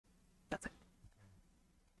That's it.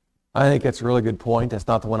 I think that's a really good point. That's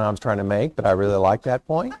not the one I was trying to make, but I really like that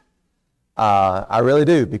point. I really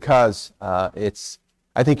do, because I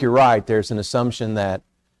think you're right. There's an assumption that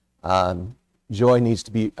joy needs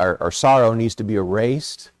to be, or sorrow needs to be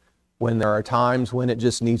erased when there are times when it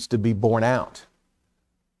just needs to be borne out.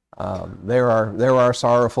 There are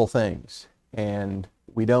sorrowful things, and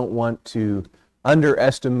we don't want to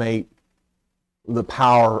underestimate the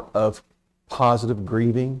power of positive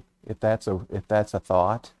grieving, if that's a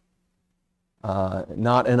thought.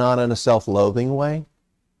 Not in a self-loathing way,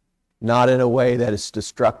 not in a way that is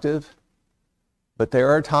destructive, but there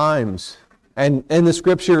are times, and the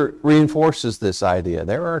scripture reinforces this idea,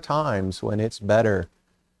 there are times when it's better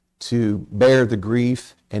to bear the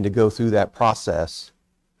grief and to go through that process,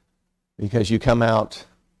 because you come out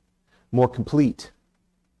more complete.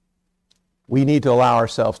 We need to allow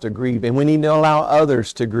ourselves to grieve, and we need to allow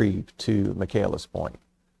others to grieve, to Michaela's point.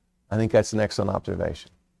 I think that's an excellent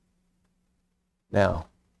observation. Now,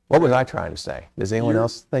 what was I trying to say? Does anyone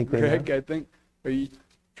else think they know? Greg, I think, are you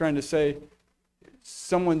trying to say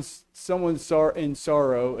someone's in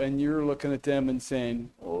sorrow and you're looking at them and saying,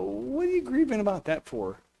 oh, what are you grieving about that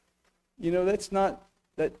for? You know, that's not,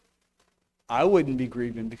 that I wouldn't be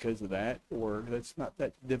grieving because of that, or that's not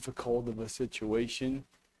that difficult of a situation.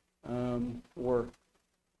 Or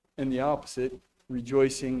in the opposite,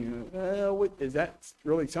 rejoicing, what, is that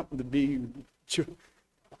really something to be?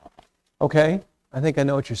 Okay, I think I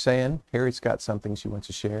know what you're saying. Harriet's got something she wants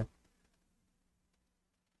to share.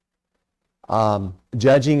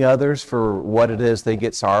 Judging others for what it is they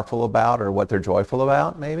get sorrowful about or what they're joyful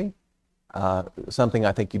about, maybe. Something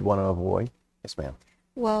I think you'd want to avoid. Yes, ma'am.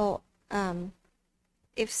 Well,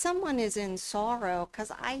 if someone is in sorrow,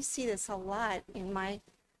 because I see this a lot in my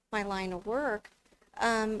line of work,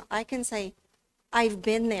 I can say, I've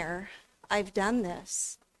been there, I've done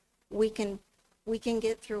this. We can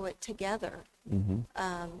get through it together.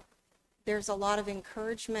 Mm-hmm. There's a lot of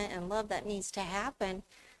encouragement and love that needs to happen,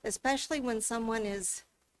 especially when someone is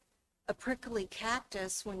a prickly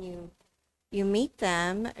cactus. When you meet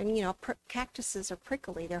them, and you know, cactuses are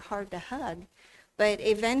prickly, they're hard to hug, but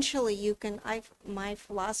eventually you can, my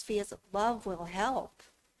philosophy is love will help.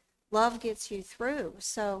 Love gets you through.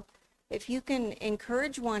 So if you can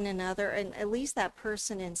encourage one another, and at least that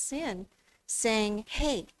person in sin, saying,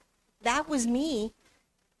 hey, that was me,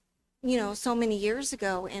 you know, so many years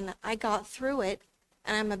ago, and I got through it,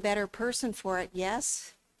 and I'm a better person for it.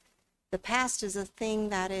 Yes, the past is a thing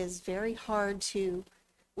that is very hard to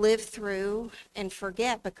live through and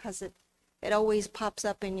forget, because it always pops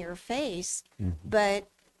up in your face. Mm-hmm. But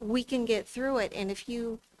we can get through it, and if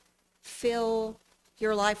you fill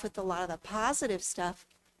your life with a lot of the positive stuff,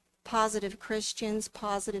 positive Christians,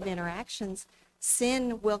 positive interactions,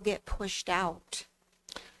 sin will get pushed out.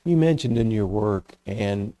 You mentioned in your work,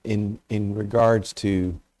 and in regards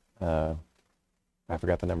to, I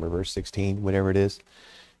forgot the number, verse 16, whatever it is,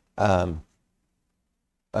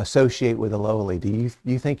 associate with the lowly. Do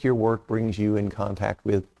you think your work brings you in contact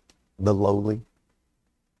with the lowly,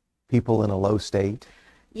 people in a low state?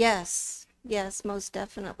 Yes, most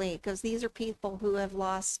definitely, because these are people who have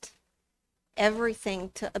lost everything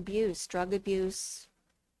to abuse, drug abuse,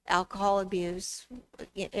 alcohol abuse,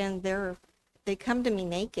 and they come to me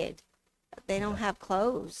naked. They don't have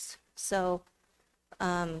clothes. So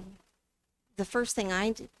the first thing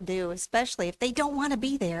I do, especially if they don't want to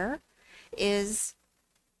be there, is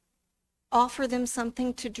offer them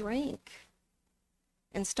something to drink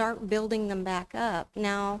and start building them back up.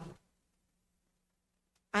 Now,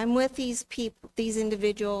 I'm with these people, these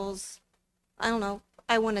individuals, I don't know,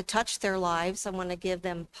 I want to touch their lives. I want to give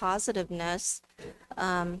them positiveness.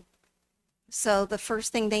 So the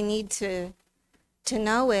first thing they need to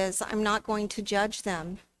know is, I'm not going to judge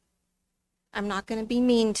them. I'm not going to be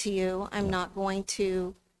mean to you. I'm not going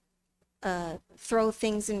to throw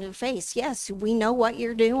things in your face. Yes, we know what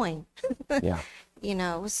you're doing. Yeah. You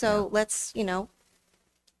know, so let's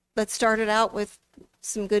start it out with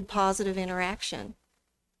some good positive interaction.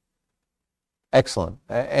 Excellent.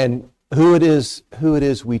 And who it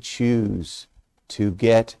is we choose to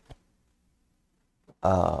get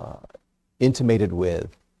intimated with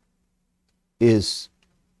is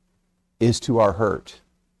to our hurt.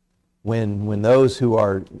 When those who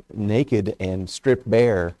are naked and stripped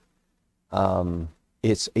bare,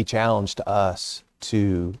 it's a challenge to us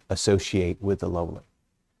to associate with the lowly.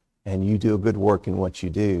 And you do a good work in what you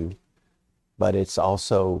do, but it's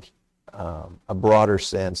also a broader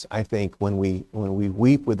sense. I think when we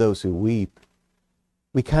weep with those who weep,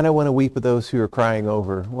 we kind of want to weep with those who are crying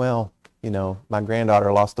over, well, you know, my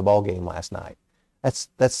granddaughter lost the ball game last night.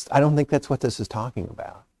 I don't think that's what this is talking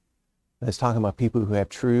about. It's talking about people who have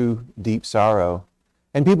true, deep sorrow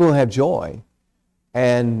and people who have joy.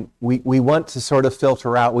 And we want to sort of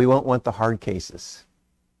filter out, we won't want the hard cases,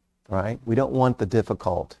 right? We don't want the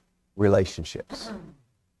difficult relationships.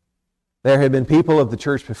 There have been people of the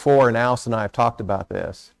church before, and Alice and I have talked about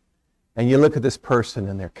this, and you look at this person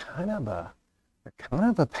and they're kind of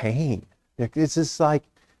a pain. It's just like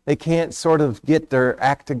they can't sort of get their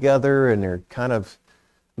act together, and they're kind of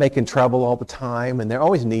making trouble all the time, and they're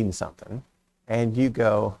always needing something. And you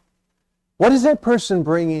go, what is that person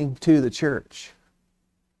bringing to the church?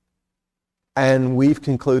 And we've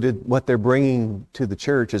concluded what they're bringing to the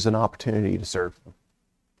church is an opportunity to serve them.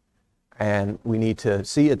 And we need to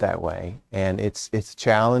see it that way. And it's a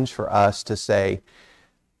challenge for us to say,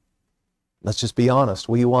 let's just be honest.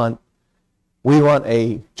 We want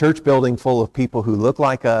a church building full of people who look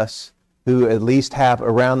like us, who at least have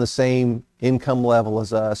around the same income level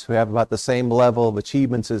as us, who have about the same level of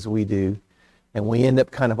achievements as we do. And we end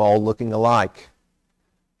up kind of all looking alike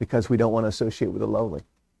because we don't want to associate with the lowly.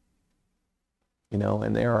 You know,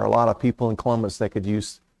 and there are a lot of people in Columbus that could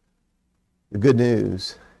use the good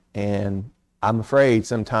news. And I'm afraid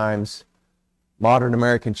sometimes modern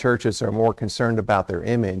American churches are more concerned about their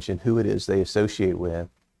image and who it is they associate with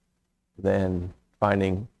than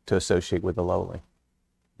finding to associate with the lowly.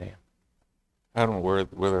 Dan. I don't know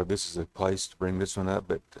whether this is a place to bring this one up,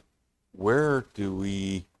 but where do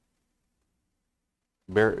we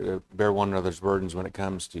bear one another's burdens when it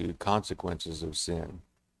comes to consequences of sin?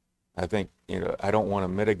 I think, I don't want to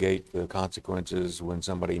mitigate the consequences when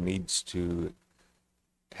somebody needs to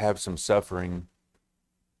have some suffering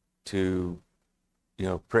to,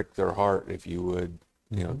 prick their heart, if you would,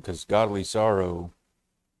 because godly sorrow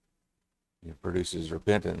produces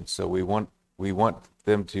repentance. So we want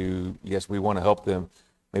them to, yes, we want to help them,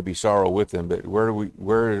 maybe sorrow with them, but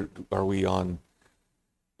where are we on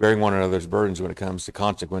bearing one another's burdens when it comes to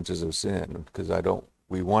consequences of sin? Because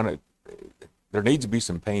there needs to be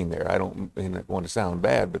some pain there. I don't want to sound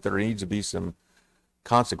bad, but there needs to be some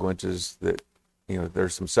consequences that,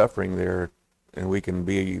 there's some suffering there, and we can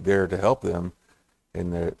be there to help them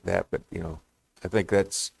in that. But, I think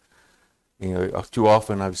that's, too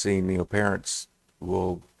often I've seen, parents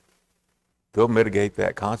they'll mitigate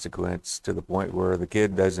that consequence to the point where the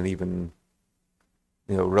kid doesn't even,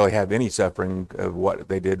 really have any suffering of what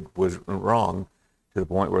they did was wrong, to the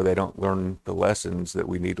point where they don't learn the lessons that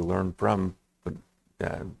we need to learn from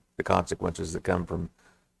the consequences that come from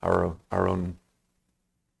our own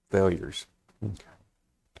failures.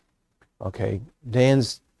 Okay.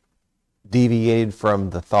 Dan's deviated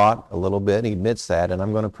from the thought a little bit. He admits that, and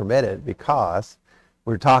I'm going to permit it because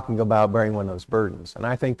we're talking about bearing one of those burdens. And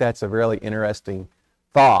I think that's a really interesting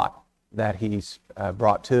thought that he's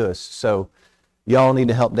brought to us. So y'all need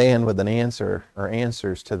to help Dan with an answer or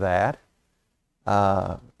answers to that.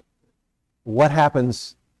 What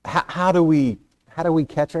happens, how do we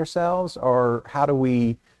catch ourselves, or how do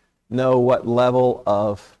we know what level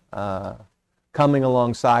of coming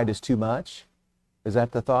alongside is too much? Is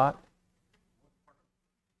that the thought?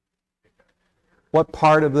 What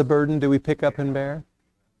part of the burden do we pick up and bear?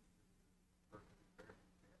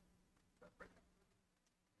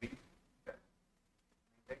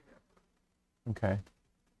 Okay.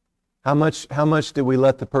 How much do we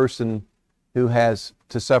let the person who has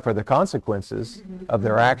to suffer the consequences of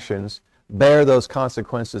their actions bear those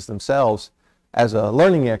consequences themselves as a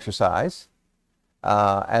learning exercise,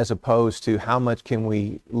 as opposed to how much can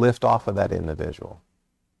we lift off of that individual?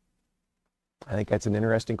 I think that's an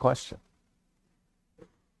interesting question.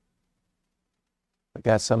 I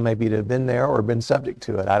got some maybe that have been there or been subject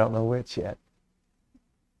to it. I don't know which yet.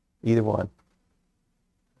 Either one.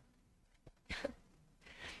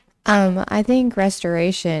 I think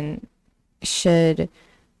restoration should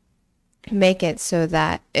make it so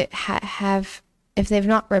that it if they've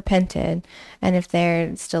not repented and if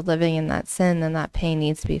they're still living in that sin, then that pain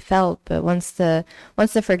needs to be felt. But once the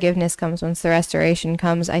forgiveness comes, once the restoration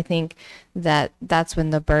comes, I think that's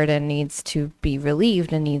when the burden needs to be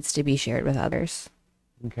relieved and needs to be shared with others.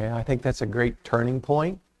 Okay, I think that's a great turning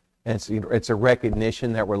point. And it's a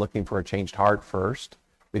recognition that we're looking for a changed heart first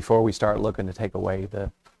before we start looking to take away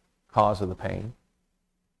the cause of the pain.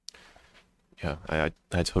 Yeah, I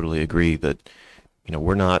totally agree that,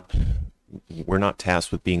 we're not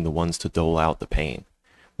tasked with being the ones to dole out the pain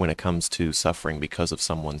when it comes to suffering because of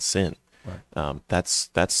someone's sin. Right.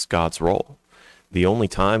 That's God's role. The only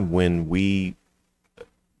time when we,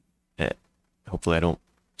 hopefully I don't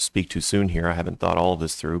speak too soon here, I haven't thought all of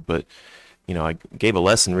this through, but I gave a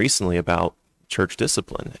lesson recently about church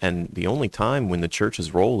discipline, and the only time when the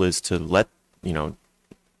church's role is to let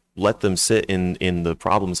let them sit in the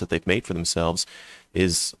problems that they've made for themselves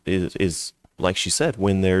is like she said,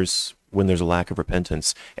 when there's a lack of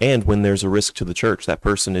repentance and when there's a risk to the church. That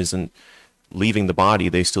person isn't leaving the body,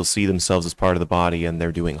 they still see themselves as part of the body, and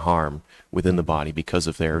they're doing harm within the body because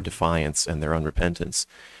of their defiance and their unrepentance.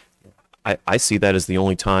 I see that as the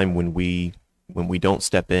only time when we don't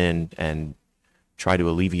step in and try to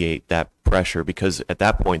alleviate that pressure, because at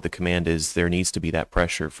that point the command is there needs to be that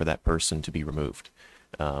pressure for that person to be removed,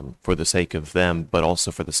 for the sake of them, but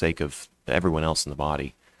also for the sake of everyone else in the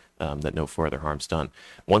body, that no further harm's done.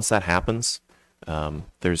 Once that happens,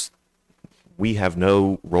 we have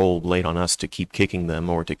no role laid on us to keep kicking them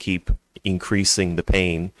or to keep increasing the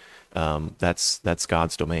pain. That's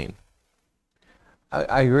God's domain.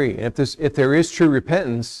 I agree. And if there is true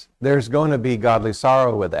repentance, there's going to be godly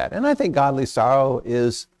sorrow with that. And I think godly sorrow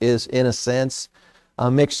is in a sense a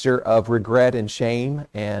mixture of regret and shame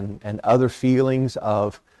and other feelings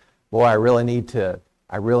of, boy, I really need to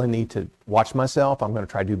watch myself. I'm going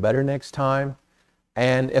to try to do better next time.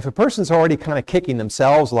 And if a person's already kind of kicking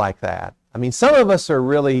themselves like that, I mean, some of us are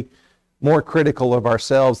really more critical of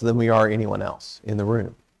ourselves than we are anyone else in the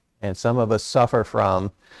room. And some of us suffer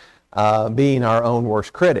from being our own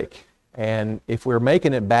worst critic. And if we're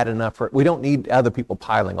making it bad enough, we don't need other people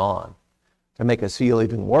piling on to make us feel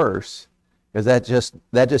even worse, because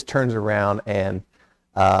that just turns around and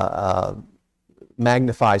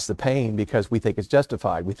magnifies the pain because we think it's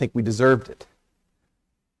justified. We think we deserved it.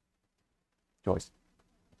 Joyce.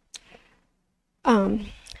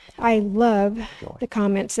 I love the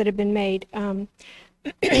comments that have been made.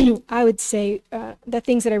 I would say the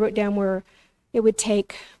things that I wrote down were, it would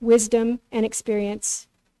take wisdom and experience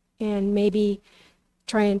and maybe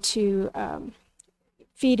trying to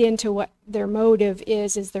feed into what their motive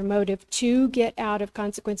is. Is their motive to get out of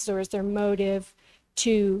consequences, or is their motive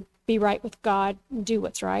to be right with God and do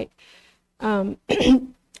what's right? But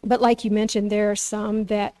like you mentioned, there are some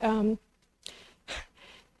that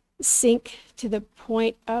sink to the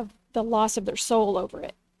point of the loss of their soul over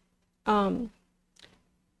it.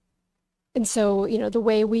 And so, the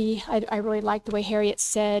way I really like the way Harriet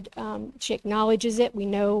said, she acknowledges it. We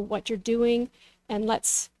know what you're doing, and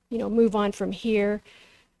let's, move on from here.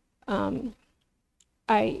 I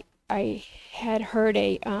had heard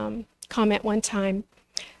a comment one time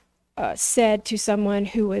said to someone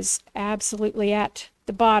who was absolutely at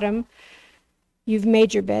the bottom, "You've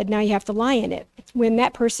made your bed, now you have to lie in it," when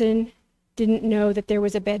that person didn't know that there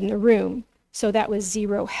was a bed in the room. So that was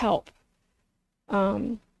zero help.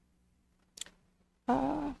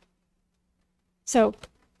 So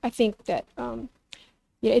I think that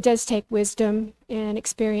it does take wisdom and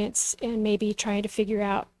experience, and maybe trying to figure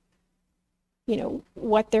out,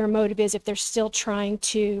 what their motive is, if they're still trying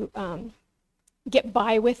to get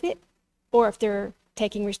by with it, or if they're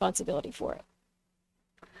taking responsibility for it.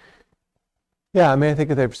 Yeah, I mean, I think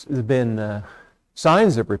that there's been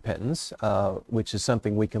signs of repentance, which is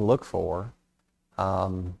something we can look for.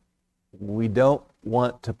 We don't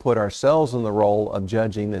want to put ourselves in the role of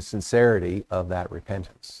judging the sincerity of that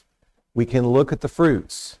repentance. We can look at the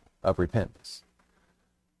fruits of repentance,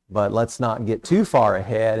 but let's not get too far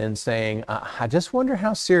ahead in saying, I just wonder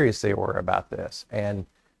how serious they were about this. And,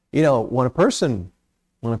 when a person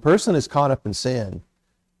is caught up in sin,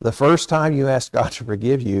 the first time you ask God to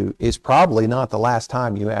forgive you is probably not the last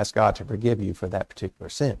time you ask God to forgive you for that particular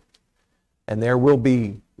sin. And there will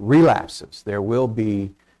be relapses. There will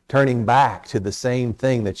be turning back to the same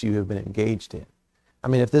thing that you have been engaged in. I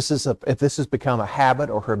mean, if this has become a habit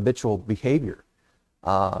or habitual behavior,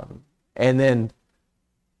 and then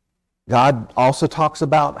God also talks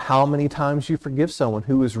about how many times you forgive someone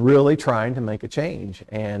who is really trying to make a change.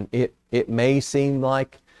 And it may seem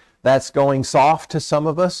like that's going soft to some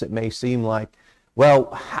of us. It may seem like,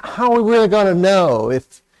 well, how are we really going to know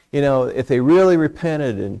if they really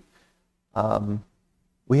repented? And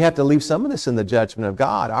we have to leave some of this in the judgment of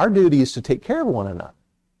God. Our duty is to take care of one another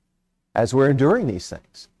as we're enduring these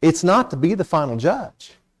things. It's not to be the final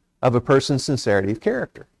judge of a person's sincerity of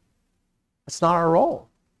character. That's not our role.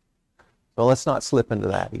 So let's not slip into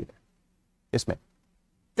that either. Yes, ma'am.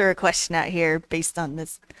 Throw a question out here based on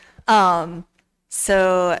this.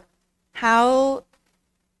 So how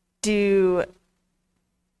does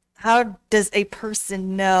a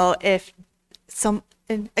person know if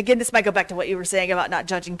and again, this might go back to what you were saying about not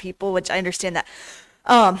judging people, which I understand that.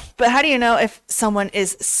 But how do you know if someone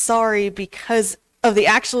is sorry because of the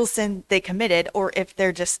actual sin they committed, or if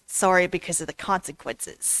they're just sorry because of the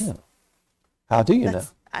consequences? Yeah. How do you know?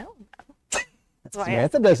 I don't know. That's why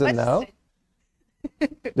Samantha doesn't know.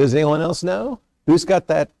 Does anyone else know? Who's got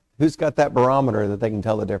that barometer that they can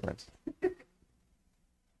tell the difference?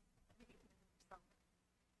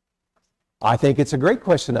 I think it's a great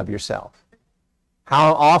question of yourself.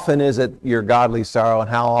 How often is it your godly sorrow, and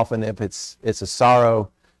how often if it's a sorrow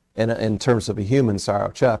in terms of a human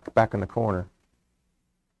sorrow? Chuck, back in the corner.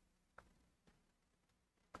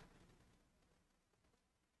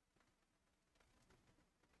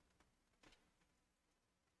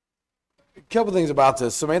 A couple things about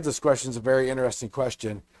this. Samantha's question is a very interesting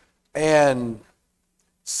question. And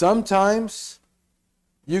sometimes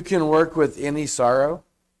you can work with any sorrow.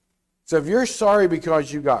 So if you're sorry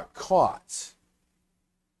because you got caught,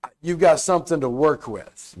 you've got something to work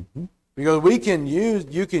with. Mm-hmm. Because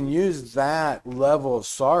you can use that level of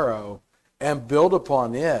sorrow and build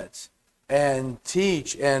upon it and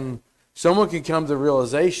teach, and someone can come to the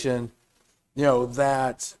realization,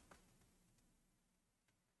 that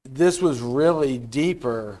this was really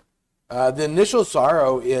deeper. The initial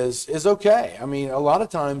sorrow is okay. I mean, a lot of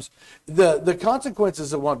times the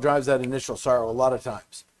consequences of what drives that initial sorrow a lot of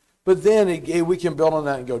times, but then we can build on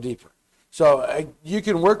that and go deeper. So you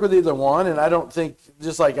can work with either one, and I don't think,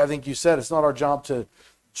 just like I think you said, it's not our job to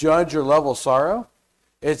judge your level of sorrow.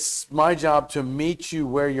 It's my job to meet you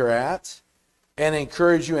where you're at and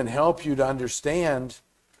encourage you and help you to understand,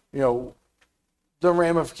 the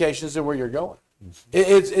ramifications of where you're going.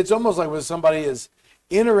 It's almost like when somebody is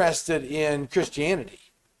interested in Christianity,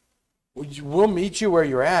 we'll meet you where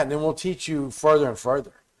you're at, and then we'll teach you further and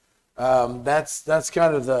further. That's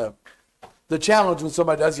kind of the challenge when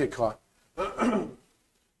somebody does get caught.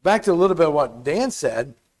 Back to a little bit of what Dan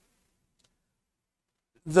said,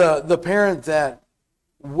 the parent that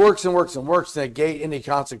works and works and works to negate any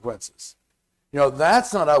consequences.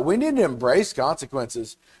 That's not out. We need to embrace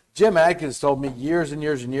consequences. Jim Adkins told me years and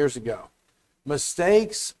years and years ago,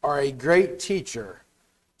 mistakes are a great teacher.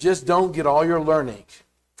 Just don't get all your learning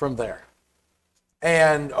from there.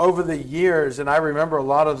 And over the years, and I remember a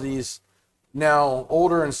lot of these now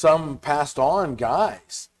older and some passed on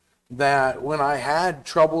guys, that when I had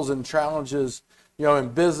troubles and challenges, in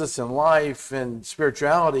business and life and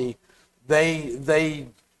spirituality, they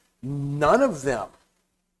none of them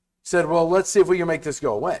said, well, let's see if we can make this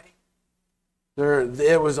go away.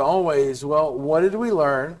 It was always, well, what did we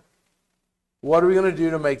learn? What are we going to do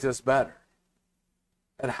to make this better?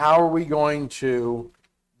 And how are we going to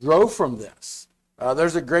grow from this?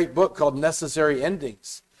 There's a great book called Necessary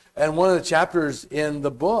Endings. And one of the chapters in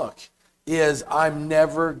the book is I'm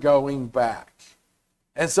never going back.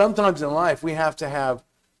 And sometimes in life, we have to have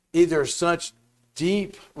either such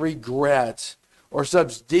deep regret or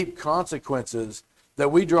such deep consequences that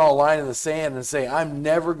we draw a line in the sand and say, I'm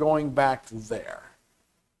never going back there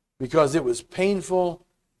because it was painful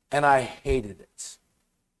and I hated it.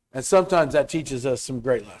 And sometimes that teaches us some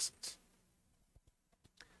great lessons.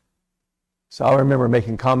 So I remember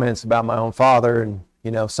making comments about my own father, and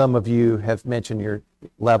some of you have mentioned your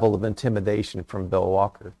level of intimidation from Bill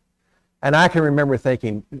Walker. And I can remember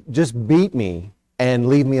thinking, just beat me and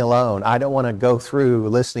leave me alone. I don't want to go through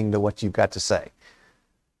listening to what you've got to say.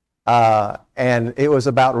 And it was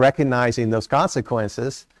about recognizing those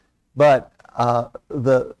consequences. But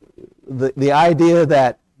the idea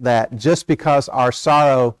that just because our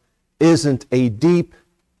sorrow isn't a deep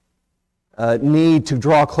need to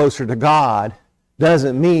draw closer to God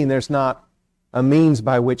doesn't mean there's not a means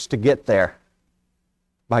by which to get there,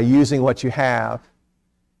 by using what you have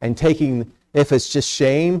and taking, if it's just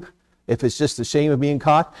shame, if it's just the shame of being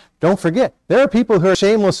caught. Don't forget, there are people who are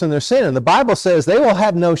shameless in their sin, and the Bible says they will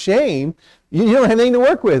have no shame. You don't have anything to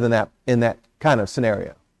work with in that kind of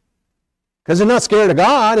scenario, because they're not scared of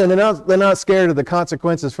God, and they're not scared of the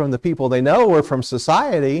consequences from the people they know or from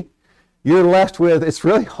society. You're left with, it's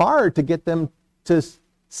really hard to get them to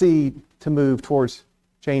move towards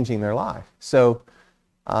changing their life. So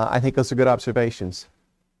I think those are good observations.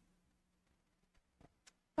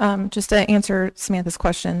 Just to answer Samantha's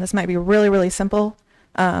question, this might be really, really simple,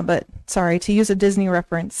 but sorry, to use a Disney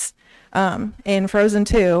reference. In Frozen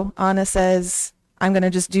 2, Anna says, I'm going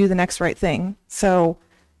to just do the next right thing. So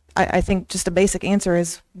I think just a basic answer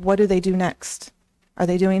is, what do they do next? Are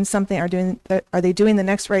they doing something? Are they doing the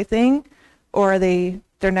next right thing, or their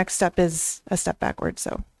next step is a step backwards?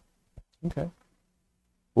 So, okay,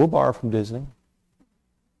 we'll borrow from Disney.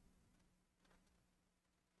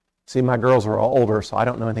 See, my girls are all older, so I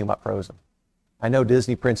don't know anything about Frozen. I know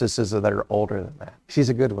Disney princesses that are older than that. She's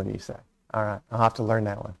a good one, you say. All right, I'll have to learn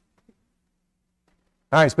that one.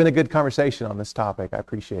 All right, it's been a good conversation on this topic. I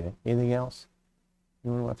appreciate it. Anything else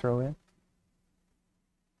you want to throw in?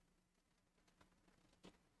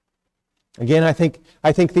 Again, I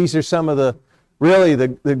think these are some of the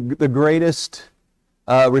greatest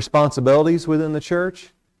responsibilities within the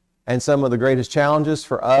church, and some of the greatest challenges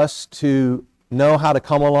for us to know how to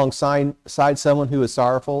come alongside someone who is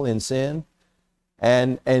sorrowful in sin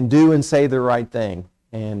and do and say the right thing.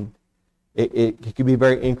 And it could be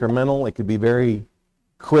very incremental. It could be very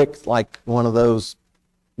quick, like one of those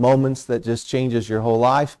moments that just changes your whole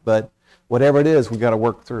life. But whatever it is, we got to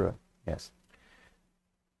work through it. Yes.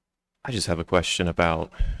 I just have a question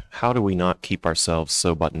about how do we not keep ourselves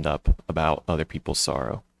so buttoned up about other people's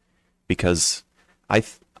sorrow? Because I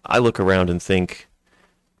look around and think,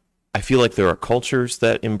 I feel like there are cultures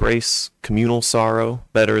that embrace communal sorrow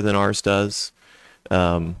better than ours does.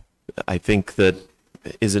 I think that,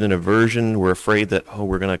 is it an aversion? We're afraid that, oh,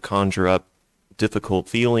 we're going to conjure up difficult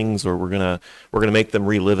feelings, or we're going to make them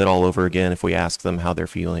relive it all over again if we ask them how they're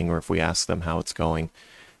feeling, or if we ask them how it's going.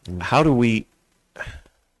 How do we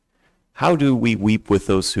weep with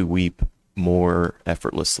those who weep more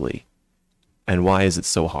effortlessly? And why is it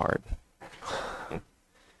so hard?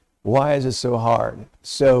 Why is it so hard?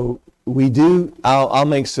 So I'll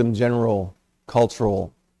make some general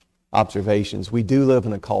cultural observations. We do live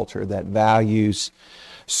in a culture that values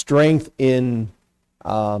strength in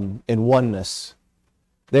oneness.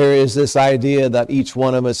 There is this idea that each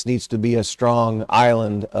one of us needs to be a strong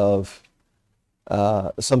island of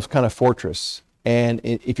some kind of fortress. And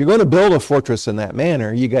if you're going to build a fortress in that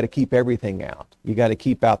manner, you got to keep everything out. You got to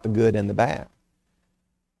keep out the good and the bad.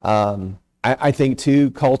 I think too,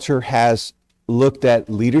 culture has looked at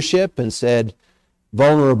leadership and said,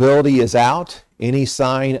 vulnerability is out. Any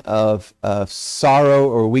sign of sorrow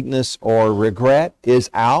or weakness or regret is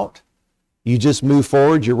out. You just move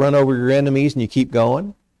forward, you run over your enemies, and you keep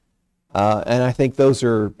going. And I think those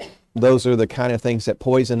are the kind of things that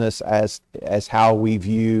poison us as how we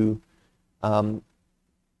view,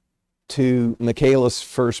 to Michaela's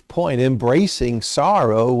first point, embracing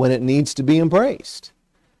sorrow when it needs to be embraced.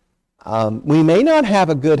 We may not have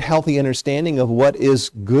a good, healthy understanding of what is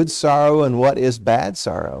good sorrow and what is bad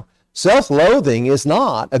sorrow. Self-loathing is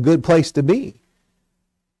not a good place to be.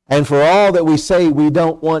 And for all that we say we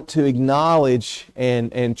don't want to acknowledge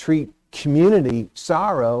and treat community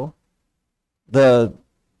sorrow, the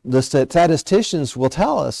statisticians will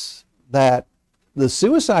tell us that the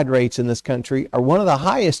suicide rates in this country are one of the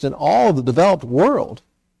highest in all of the developed world.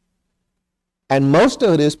 And most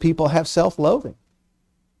of it is people have self-loathing.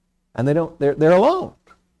 And they're alone.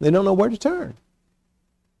 They don't know where to turn.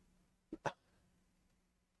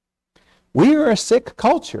 We are a sick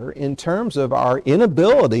culture in terms of our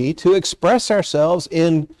inability to express ourselves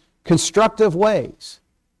in constructive ways,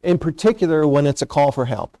 in particular when it's a call for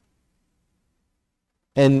help.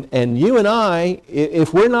 And you and I,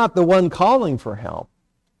 if we're not the one calling for help,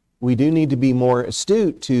 we do need to be more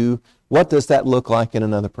astute to what does that look like in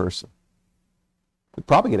another person. We're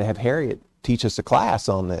probably going to have Harriet teach us a class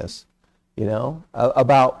on this,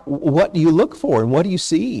 about what do you look for and what do you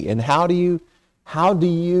see and how do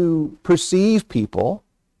you perceive people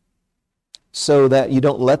so that you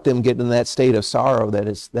don't let them get in that state of sorrow that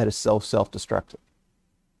is self-destructive.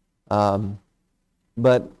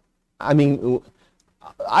 But I mean,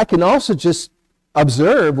 I can also just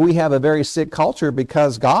observe we have a very sick culture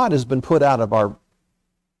because God has been put out of our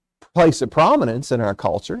place of prominence in our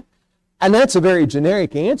culture. And that's a very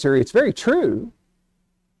generic answer. It's very true.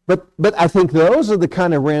 But I think those are the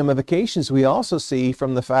kind of ramifications we also see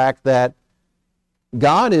from the fact that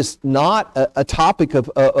God is not a topic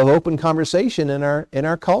of open conversation in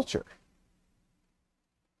our culture.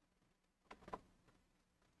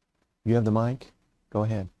 You have the mic? Go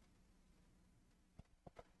ahead.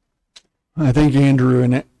 I think Andrew,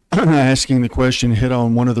 in asking the question, hit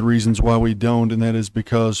on one of the reasons why we don't, and that is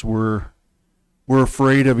because we're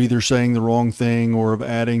afraid of either saying the wrong thing or of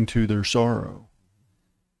adding to their sorrow.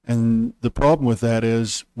 And the problem with that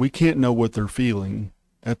is we can't know what they're feeling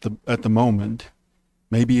at the moment.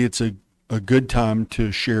 Maybe it's a good time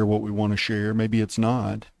to share what we want to share. Maybe it's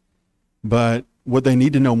not. But what they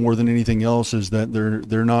need to know more than anything else is that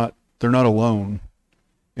they're not alone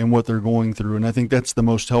in what they're going through. And I think that's the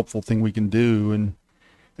most helpful thing we can do,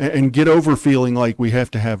 and get over feeling like we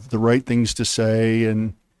have to have the right things to say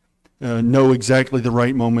and know exactly the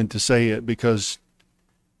right moment to say it, because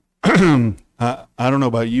I don't know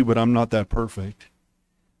about you, but I'm not that perfect.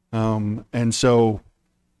 And so,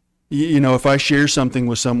 if I share something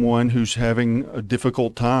with someone who's having a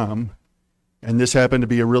difficult time, and this happened to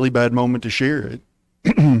be a really bad moment to share it,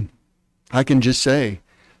 I can just say,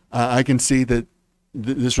 I can see that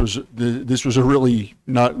this was a really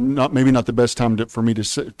maybe not the best time for me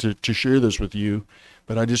to share this with you,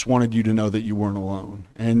 but I just wanted you to know that you weren't alone.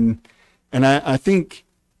 And I think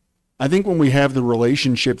when we have the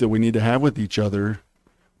relationship that we need to have with each other,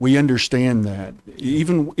 we understand that.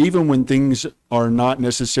 Even when things are not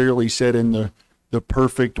necessarily said in the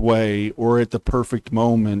perfect way or at the perfect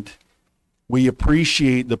moment, we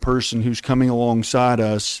appreciate the person who's coming alongside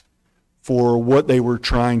us for what they were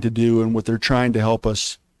trying to do and what they're trying to help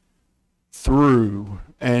us through.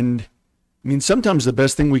 And I mean, sometimes the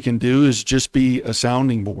best thing we can do is just be a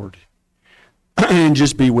sounding board and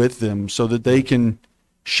just be with them so that they can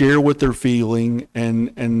share what they're feeling.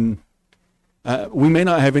 And we may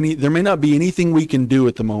not have there may not be anything we can do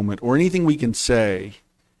at the moment or anything we can say,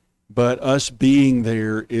 but us being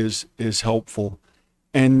there is helpful.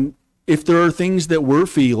 And if there are things that we're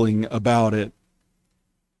feeling about it,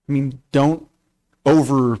 I mean, don't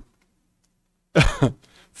over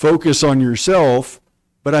focus on yourself,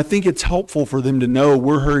 but I think it's helpful for them to know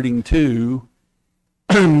we're hurting too,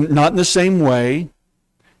 not in the same way,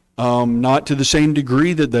 not to the same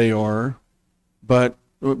degree that they are, but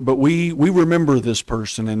we remember this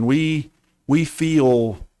person and we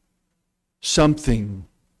feel something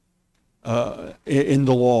in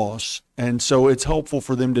the loss, and so it's helpful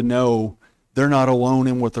for them to know they're not alone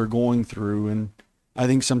in what they're going through. And I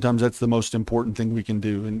think sometimes that's the most important thing we can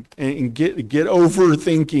do, and get over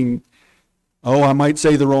thinking, oh, I might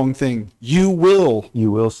say the wrong thing. You will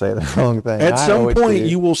say the wrong thing. At some point,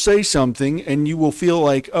 you will say something, and you will feel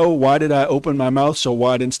like, oh, why did I open my mouth so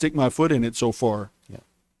wide and stick my foot in it so far? Yeah.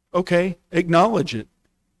 Okay, acknowledge it.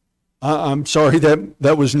 I'm sorry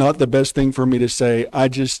that was not the best thing for me to say. I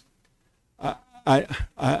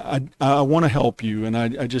want to help you, and I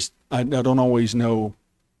don't always know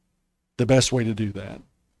the best way to do that.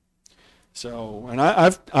 So, and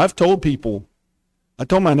I've told people, I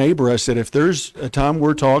told my neighbor, I said, if there's a time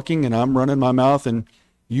we're talking and I'm running my mouth and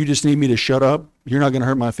you just need me to shut up, you're not going to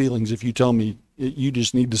hurt my feelings if you tell me you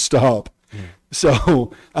just need to stop. Yeah.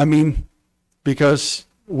 So, I mean, because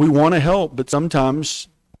we want to help, but sometimes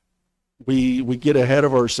we get ahead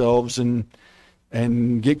of ourselves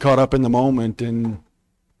and get caught up in the moment, and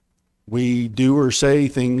we do or say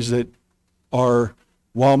things that are,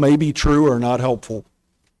 while maybe true, are not helpful.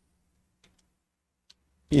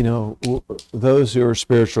 You know, those who are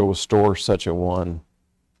spiritual will store such a one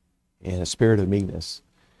in a spirit of meekness.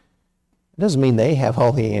 It doesn't mean they have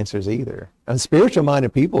all the answers either. And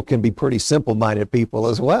spiritual-minded people can be pretty simple-minded people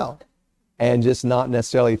as well, and just not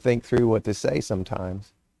necessarily think through what to say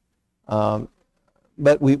sometimes.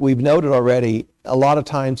 But we've noted already, a lot of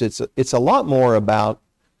times it's a lot more about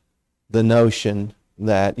the notion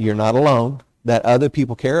that you're not alone, that other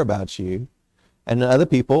people care about you, and other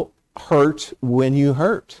people hurt when you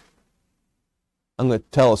hurt. I'm going to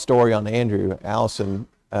tell a story on Andrew Allison.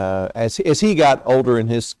 As he got older in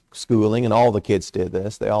his schooling, and all the kids did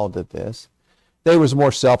this, they all did this, they was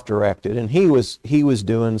more self-directed, and he was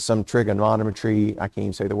doing some trigonometry, I can't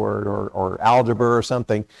even say the word, or algebra or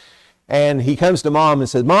something. And he comes to Mom and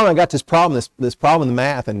says, Mom, I got this problem in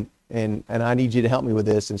math, and I need you to help me with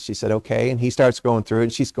this. And she said, okay. And he starts going through it,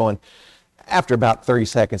 and she's going, after about 30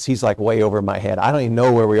 seconds, he's like way over my head. I don't even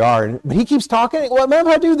know where we are. But he keeps talking. Well, Mom,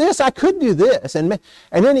 if I do this, I could do this. And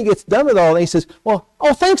then he gets done with all, and he says, well,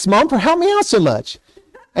 oh, thanks, Mom, for helping me out so much.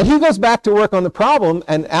 And he goes back to work on the problem,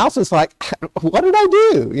 and Allison's like, what did I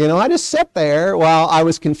do? You know, I just sat there while I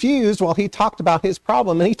was confused while he talked about his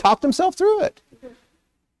problem, and he talked himself through it.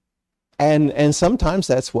 And sometimes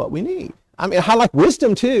that's what we need. I mean, I like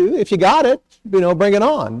wisdom too. If you got it, bring it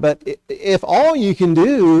on. But if all you can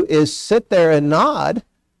do is sit there and nod,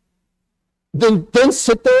 then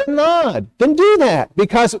sit there and nod. Then do that,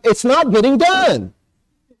 because it's not getting done.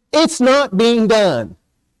 It's not being done.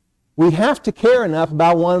 We have to care enough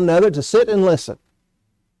about one another to sit and listen.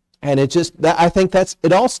 And I think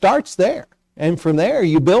it all starts there. And from there,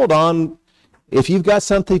 you build on, if you've got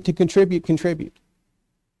something to contribute.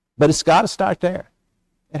 But it's got to start there.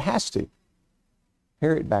 It has to.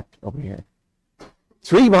 Harriet, back over here.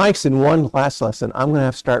 3 mics in one class lesson. I'm going to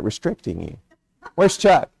have to start restricting you. Where's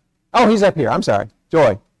Chuck? Oh, he's up here. I'm sorry.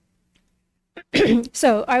 Joy.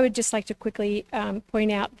 So I would just like to quickly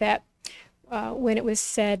point out that when it was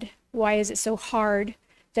said, why is it so hard,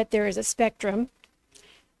 that there is a spectrum,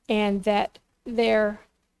 and that there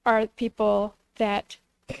are people that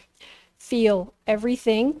feel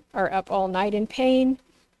everything, are up all night in pain.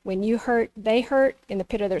 When you hurt, they hurt in the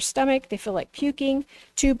pit of their stomach. They feel like puking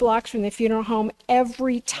 2 blocks from the funeral home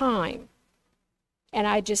every time. And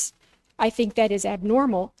I think that is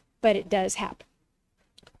abnormal, but it does happen.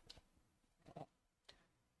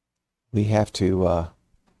 We have to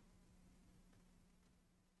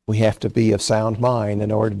be of sound mind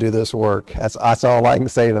in order to do this work. That's all I can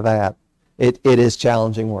say to that. It is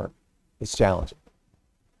challenging work. It's challenging.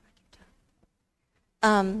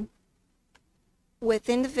 with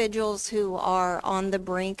individuals who are on the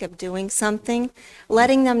brink of doing something,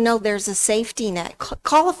 letting them know there's a safety net.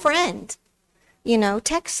 Call a friend,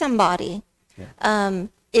 text somebody.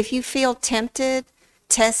 If you feel tempted,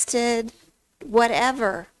 tested,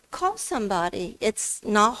 whatever, call somebody. It's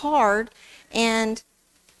not hard. And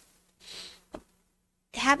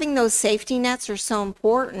having those safety nets are so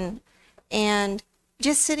important. And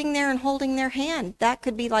just sitting there and holding their hand, that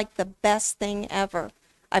could be like the best thing ever.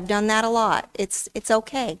 I've done that a lot. It's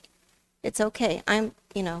okay. It's okay.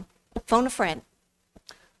 Phone a friend.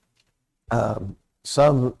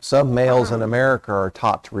 Some males in America are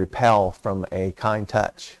taught to repel from a kind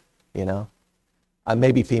touch,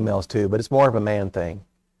 maybe females too, but it's more of a man thing.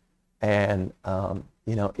 And,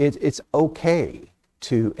 it's okay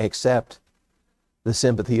to accept the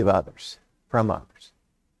sympathy of others, from others.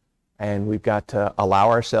 And we've got to allow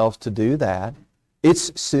ourselves to do that.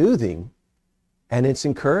 It's soothing and it's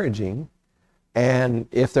encouraging. And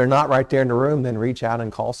if they're not right there in the room, then reach out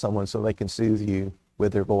and call someone so they can soothe you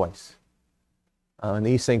with their voice. And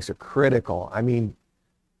these things are critical. I mean,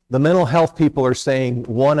 the mental health people are saying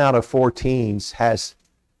 1 out of 4 teens has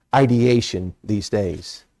ideation these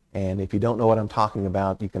days. And if you don't know what I'm talking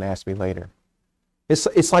about, you can ask me later.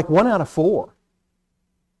 It's like 1 out of 4.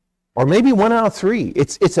 Or maybe 1 out of 3.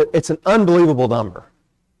 It's an unbelievable number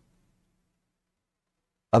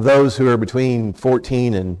of those who are between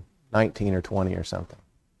 14 and 19 or 20 or something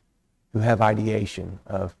who have ideation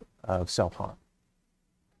of self-harm.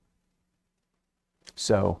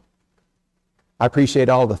 So I appreciate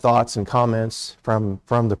all the thoughts and comments from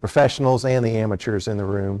the professionals and the amateurs in the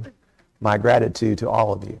room. My gratitude to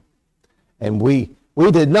all of you. And we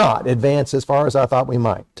did not advance as far as I thought we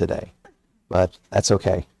might today, but that's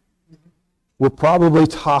okay. We'll probably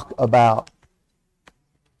talk about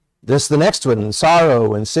the next one,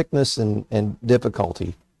 sorrow and sickness and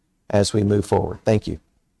difficulty as we move forward. Thank you.